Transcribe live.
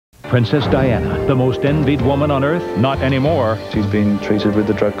Princess Diana, the most envied woman on earth? Not anymore. She's been treated with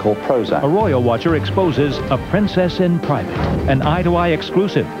a drug called Prozac. A royal watcher exposes a princess in private, an eye-to-eye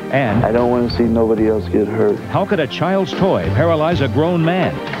exclusive, and I don't want to see nobody else get hurt. how could a child's toy paralyze a grown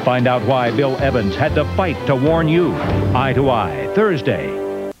man? Find out why Bill Evans had to fight to warn you. Eye to Eye, Thursday.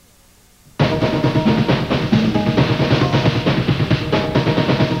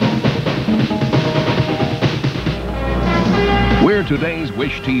 We're today's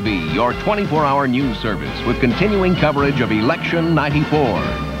Wish TV, your 24-hour news service with continuing coverage of Election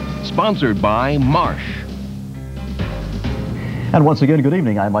 94. Sponsored by Marsh. And once again, good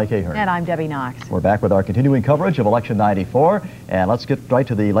evening. I'm Mike Ahern. And I'm Debbie Knox. We're back with our continuing coverage of Election 94. And let's get right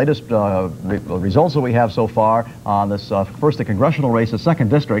to the latest results that we have so far on this first the congressional race, the 2nd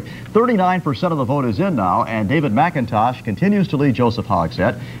District. 39% of the vote is in now, and David McIntosh continues to lead Joseph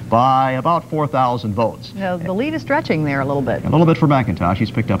Hogsett by about 4,000 votes. Now, the lead is stretching there a little bit. A little bit for McIntosh.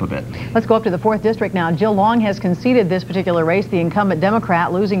 He's picked up a bit. Let's go up to the 4th District now. Jill Long has conceded this particular race, the incumbent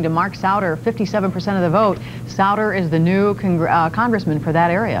Democrat, losing to Mark Souder, 57% of the vote. Souder is the new congressman for that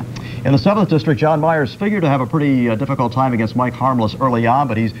area. In the 7th District, John Myers figured to have a pretty difficult time against Mike Harmless early on,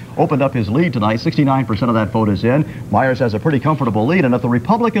 but he's opened up his lead tonight. 69% of that vote is in. Myers has a pretty comfortable lead, and if the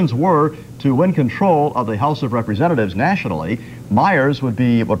Republicans were to win control of the House of Representatives nationally, Myers would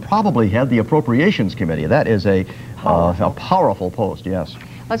probably head the Appropriations Committee. That is a powerful post, yes.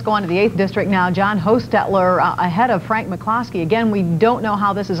 Let's go on to the 8th District now. John Hostetler ahead of Frank McCloskey. Again, we don't know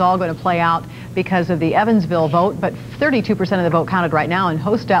how this is all going to play out because of the Evansville vote, but 32% of the vote counted right now, and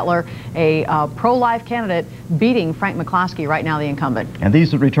Hostetler, a pro-life candidate, beating Frank McCloskey right now, the incumbent. And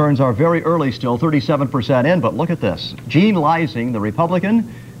these returns are very early still, 37% in, but look at this. Gene Leising, the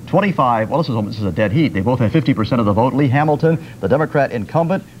Republican, 25, well, this is a dead heat. They both have 50% of the vote. Lee Hamilton, the Democrat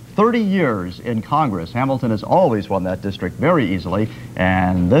incumbent, 30 years in Congress. Hamilton has always won that district very easily,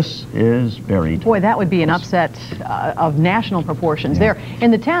 and this is very tough. Boy, that would be an upset of national proportions there.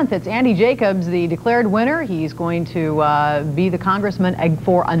 In the 10th, it's Andy Jacobs, the declared winner. He's going to be the congressman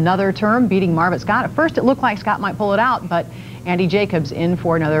for another term, beating Marvin Scott. At first, it looked like Scott might pull it out, but Andy Jacobs in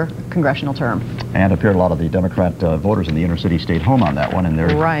for another congressional term. And appeared a lot of the Democrat voters in the inner city stayed home on that one, and there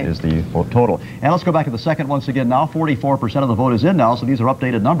is the vote total. And let's go back to the 2nd once again now. 44% of the vote is in now, so these are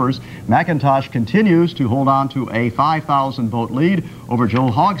updated numbers. McIntosh continues to hold on to a 5,000 vote lead over Joe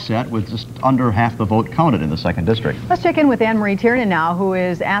Hogsett with just under half the vote counted in the 2nd District. Let's check in with Anne Marie Tiernan now, who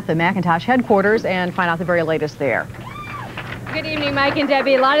is at the McIntosh headquarters, and find out the very latest there. Good evening, Mike and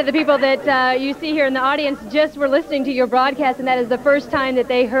Debbie. A lot of the people that you see here in the audience just were listening to your broadcast, and that is the first time that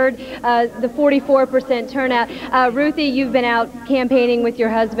they heard the 44% turnout. Ruthie, you've been out campaigning with your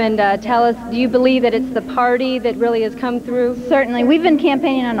husband. Tell us, do you believe that it's the party that really has come through? Certainly. We've been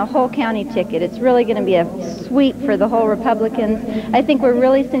campaigning on a whole county ticket. It's really going to be a sweep for the whole Republicans. I think we're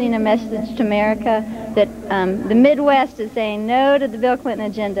really sending a message to America that the Midwest is saying no to the Bill Clinton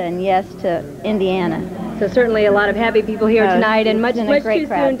agenda and yes to Indiana. So certainly a lot of happy people here tonight, and much too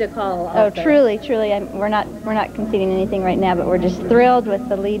soon to call. Oh, truly. We're not conceding anything right now, but we're just thrilled with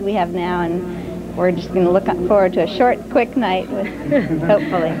the lead we have now, and we're just going to look forward to a short, quick night,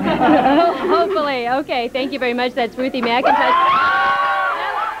 hopefully. Hopefully. Okay. Thank you very much. That's Ruthie McIntosh. Now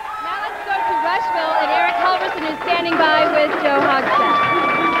let's go to Rushville, and Eric Halverson is standing by with Joe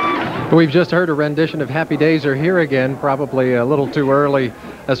Hogsett. We've just heard a rendition of Happy Days Are Here Again, probably a little too early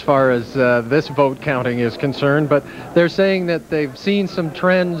as far as this vote counting is concerned, but they're saying that they've seen some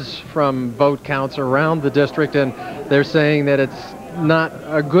trends from vote counts around the district, and they're saying that it's not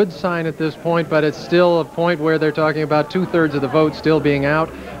a good sign at this point, but it's still a point where they're talking about 2/3 of the vote still being out,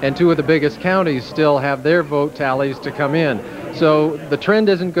 and 2 of the biggest counties still have their vote tallies to come in. So the trend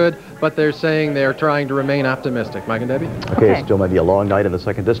isn't good, but they're saying they're trying to remain optimistic. Mike and Debbie? Okay, it still may be a long night in the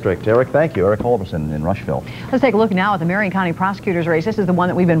 2nd District. Eric, thank you. Eric Halverson in Rushville. Let's take a look now at the Marion County Prosecutor's race. This is the one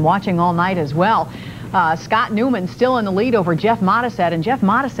that we've been watching all night as well. Scott Newman still in the lead over Jeff Modisette, and Jeff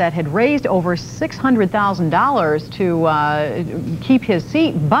Modisette had raised over $600,000 to keep his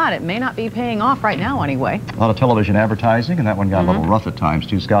seat, but it may not be paying off right now anyway. A lot of television advertising, and that one got a little rough at times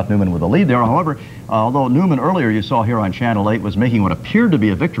too. Scott Newman with the lead there. However, although Newman earlier you saw here on Channel 8 was making what appeared to be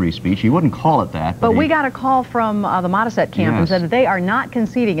a victory speech, he wouldn't call it that. But we got a call from the Modisette camp and said that they are not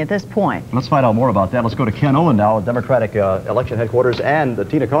conceding at this point. Let's find out more about that. Let's go to Ken Owen now at Democratic election headquarters, and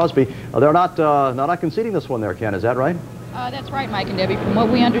Tina Cosby. They're not conceding this one there, Ken. Is that right? That's right, Mike and Debbie. From what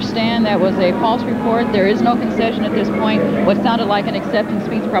we understand, that was a false report. There is no concession at this point. What sounded like an acceptance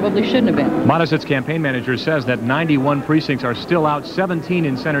speech probably shouldn't have been. Modissette's campaign manager says that 91 precincts are still out, 17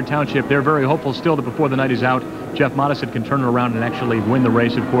 in Center Township. They're very hopeful still that before the night is out, Jeff Modisette can turn it around and actually win the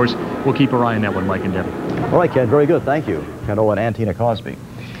race, of course. We'll keep our eye on that one, Mike and Debbie. All right, Ken. Very good. Thank you. Ken Owen and Tina Cosby.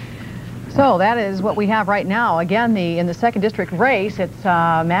 So that is what we have right now. Again, in the 2nd District race, it's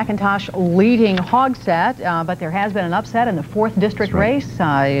McIntosh leading Hogsett, but there has been an upset in the 4th District race.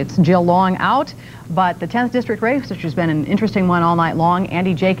 It's Jill Long out, but the 10th District race, which has been an interesting one all night long,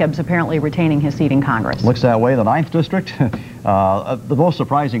 Andy Jacobs apparently retaining his seat in Congress. Looks that way. The 9th District, the most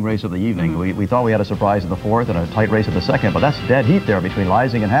surprising race of the evening. We thought we had a surprise in the 4th and a tight race in the 2nd, but that's dead heat there between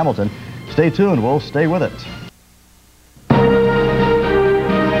Rising and Hamilton. Stay tuned. We'll stay with it.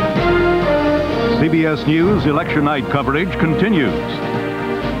 CBS News election night coverage continues.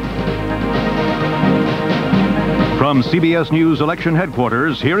 From CBS News election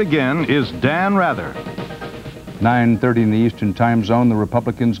headquarters, here again is Dan Rather. 9:30 in the Eastern Time Zone, the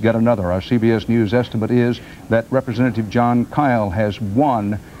Republicans get another. Our CBS News estimate is that Representative John Kyle has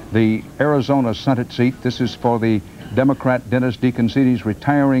won the Arizona Senate seat. This is for the Democrat Dennis DeConcini. He's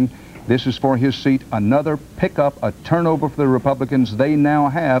retiring. This is for his seat. Another pickup, a turnover for the Republicans. They now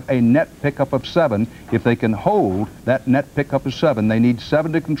have a net pickup of 7. If they can hold that net pickup of 7, they need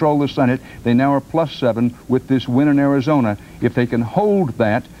 7 to control the Senate. They now are +7 with this win in Arizona. If they can hold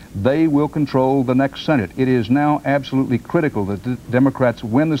that, they will control the next Senate. It is now absolutely critical that the Democrats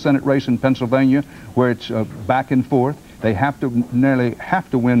win the Senate race in Pennsylvania, where it's back and forth. They nearly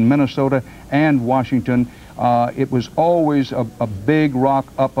have to win Minnesota and Washington. It was always a big rock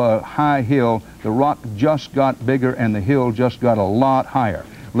up a high hill. The rock just got bigger and the hill just got a lot higher.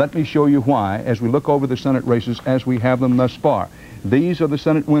 Let me show you why as we look over the Senate races as we have them thus far. These are the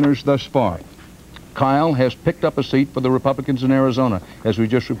Senate winners thus far. Kyle has picked up a seat for the Republicans in Arizona, as we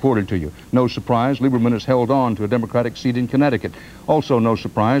just reported to you. No surprise, Lieberman has held on to a Democratic seat in Connecticut. Also no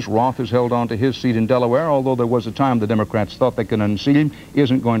surprise, Roth has held on to his seat in Delaware, although there was a time the Democrats thought they could unseat him.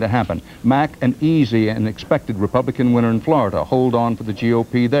 Isn't going to happen. Mack, an easy and expected Republican winner in Florida, hold on for the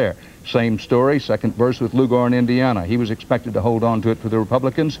GOP there. Same story, second verse with Lugar in Indiana. He was expected to hold on to it for the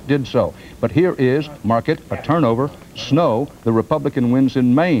Republicans, did so. But here is, mark it, a turnover, Snow, the Republican wins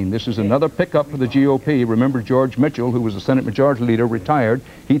in Maine. This is another pickup for the GOP. Remember George Mitchell, who was the Senate Majority Leader, retired.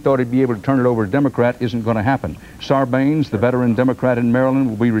 He thought he'd be able to turn it over to Democrat. Isn't going to happen. Sarbanes, the veteran Democrat in Maryland,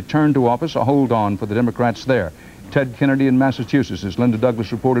 will be returned to office, a hold on for the Democrats there. Ted Kennedy in Massachusetts, as Linda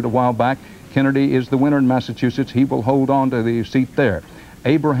Douglas reported a while back, Kennedy is the winner in Massachusetts. He will hold on to the seat there.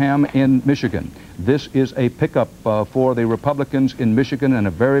 Abraham in Michigan. This is a pickup for the Republicans in Michigan, and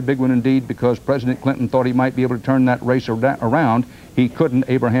a very big one indeed, because President Clinton thought he might be able to turn that race around. He couldn't.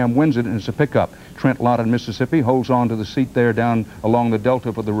 Abraham wins it, and it's a pickup. Trent Lott in Mississippi holds on to the seat there down along the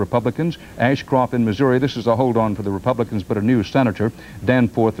Delta for the Republicans. Ashcroft in Missouri. This is a hold on for the Republicans, but a new senator.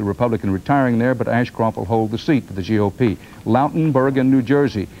 Danforth, the Republican, retiring there, but Ashcroft will hold the seat for the GOP. Lautenberg in New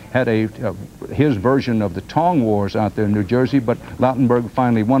Jersey had his version of the Tong Wars out there in New Jersey, but Lautenberg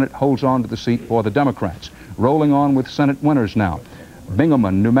finally won it, holds on to the seat for the Democrats. Rolling on with Senate winners now.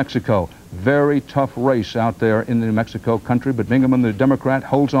 Bingaman, New Mexico. Very tough race out there in the New Mexico country, but Bingaman, the Democrat,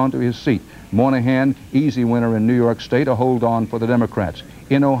 holds on to his seat. Moynihan, easy winner in New York State, a hold on for the Democrats.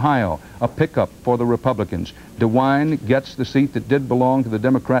 In Ohio, a pickup for the Republicans. DeWine gets the seat that did belong to the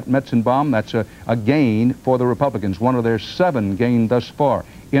Democrat Metzenbaum. That's a gain for the Republicans, one of their 7 gained thus far.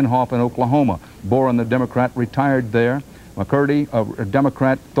 Inhofe in Oklahoma. Boren, the Democrat, retired there. McCurdy, a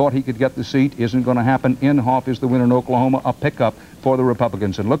Democrat, thought he could get the seat. Isn't going to happen. Inhofe is the winner in Oklahoma, a pickup for the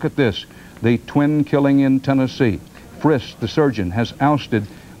Republicans. And look at this, the twin killing in Tennessee. Frist, the surgeon, has ousted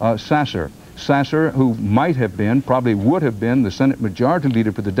Sasser. Sasser, who might have been, probably would have been, the Senate Majority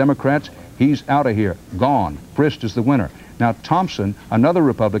Leader for the Democrats, he's out of here, gone. Frist is the winner. Now Thompson, another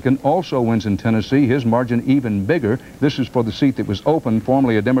Republican, also wins in Tennessee, his margin even bigger. This is for the seat that was open,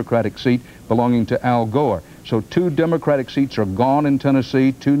 formerly a Democratic seat belonging to Al Gore. So 2 Democratic seats are gone in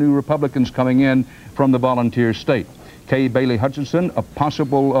Tennessee, 2 new Republicans coming in from the volunteer state. Kay Bailey Hutchinson, a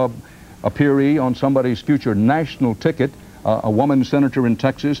possible appearee on somebody's future national ticket, a woman senator in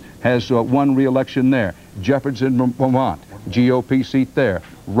Texas, has won re-election there. Jeffords in Vermont, GOP seat there.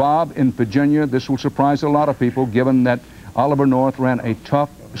 Robb in Virginia, this will surprise a lot of people given that Oliver North ran a tough,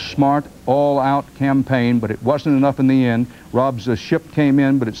 smart, all-out campaign, but it wasn't enough in the end. Robb's ship came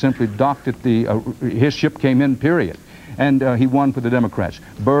in, but it simply docked at his ship came in, period. And he won for the Democrats.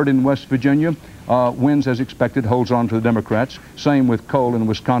 Byrd in West Virginia wins as expected, holds on to the Democrats. Same with Cole in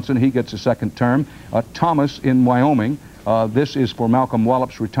Wisconsin. He gets a second term. Thomas in Wyoming. This is for Malcolm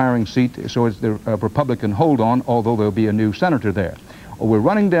Wallop's retiring seat, so it's the Republican hold on, although there'll be a new senator there. We're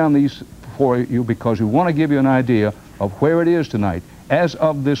running down these for you because we want to give you an idea of where it is tonight. As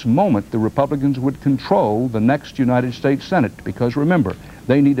of this moment, the Republicans would control the next United States Senate, because remember,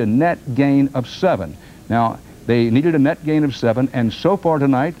 they need a net gain of 7. Now, they needed a net gain of 7, and so far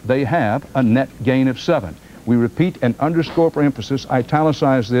tonight, they have a net gain of 7. We repeat and underscore for emphasis,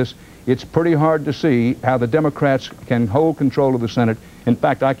 italicize this, it's pretty hard to see how the Democrats can hold control of the Senate. In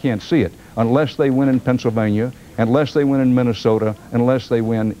fact, I can't see it unless they win in Pennsylvania, unless they win in Minnesota, unless they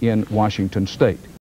win in Washington State.